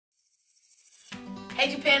Hey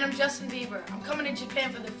Japan, I'm Justin Bieber. I'm coming to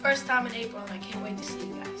Japan for the first time in April and I can't wait to see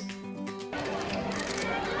you guys.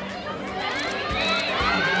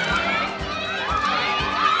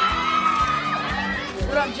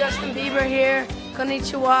 What up, Justin Bieber here.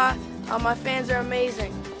 Konnichiwa. My fans are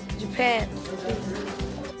amazing. Japan.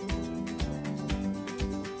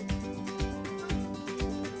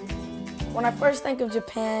 When I first think of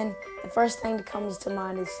Japan, the first thing that comes to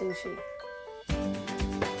mind is sushi.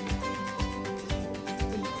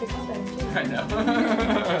 I know.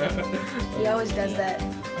 He always does that.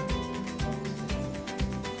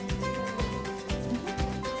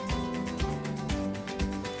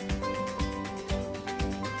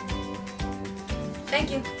 Thank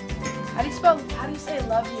you. How do you say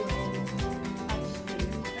love you?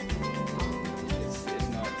 It's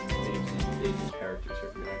not Dave's character, so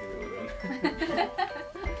you're not gonna be able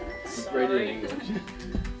to write it in English.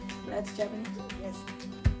 That's Japanese? Yes.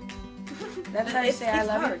 That's how you say I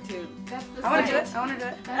love you? Too. That's the I want to do it. I want to do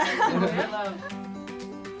it. I love.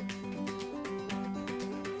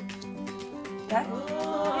 That?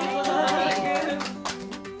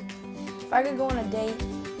 If I could go on a date,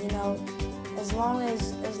 you know, as long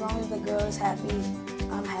as the girl is happy,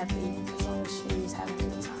 I'm happy. As long as she's having a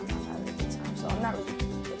good time, I'm having a good time. So I'm not really picky.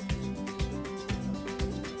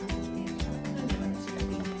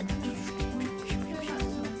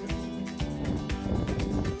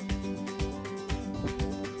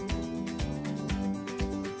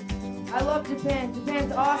 I love Japan.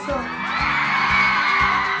 Japan's awesome.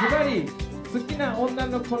 ズバリ好きな女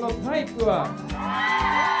の子のタイプは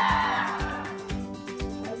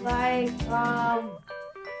I like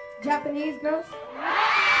Japanese girls.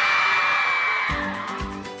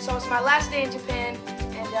 So it's my last day in Japan,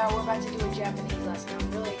 and we're about to do a Japanese lesson.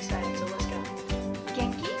 I'm really excited, so let's go.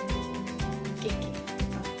 Genki? Genki.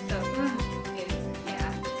 So, is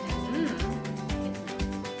yeah.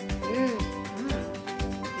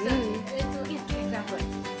 So, yeah, exactly.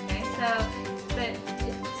 Okay, so, but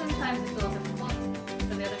sometimes it's a little difficult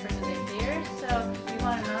for the other person to hear. So, you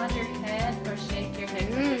want to nod your head or shake your head.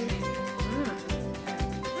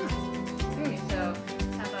 Okay, so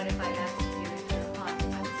how about if I ask you if you're on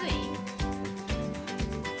Atsui?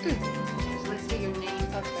 So let's do your name.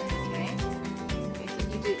 Okay. Okay, so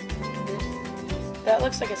you do this. That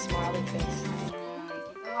looks like a smiley face.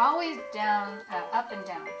 Always down, up and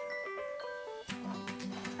down.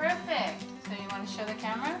 Perfect. So you want to show the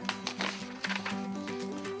camera?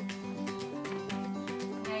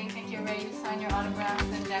 Now you think you're ready to sign your autographs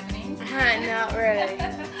in Japanese? Not really.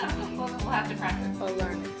 We'll have to practice. I'll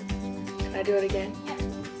learn it. Can I do it again? Yeah.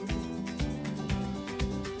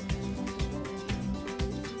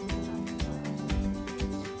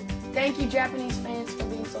 Thank you, Japanese fans, for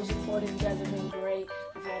being so supportive. You guys have been great.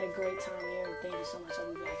 I've had a great time here, and thank you so much.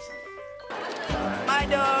 I'll be back soon. My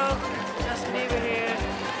dog, Justin Bieber here.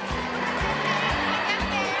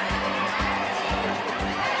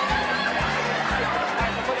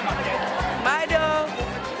 My dog.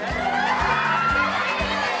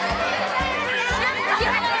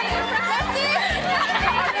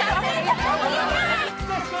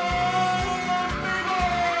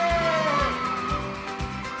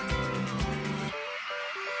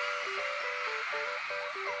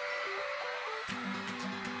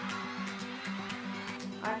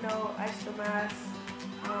 I know I still mass.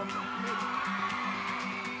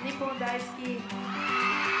 Nippon daisuki.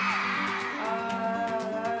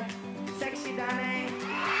 Sexy dane.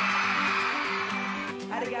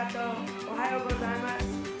 Arigato. Ohayo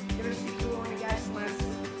gozaimasu. Yoroshiku onegaishimasu.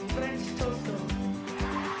 French toast.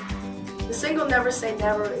 The single "Never Say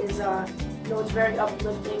Never" is, you know, it's very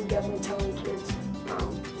uplifting. Definitely telling kids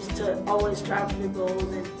just to always strive for their goals,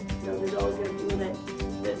 and you know, there's always going to be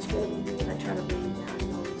that's going to be doing that, try to bring you down. You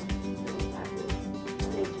always, you know, have to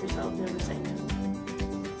stay to yourself. Never say never.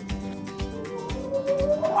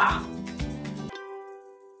 Wow.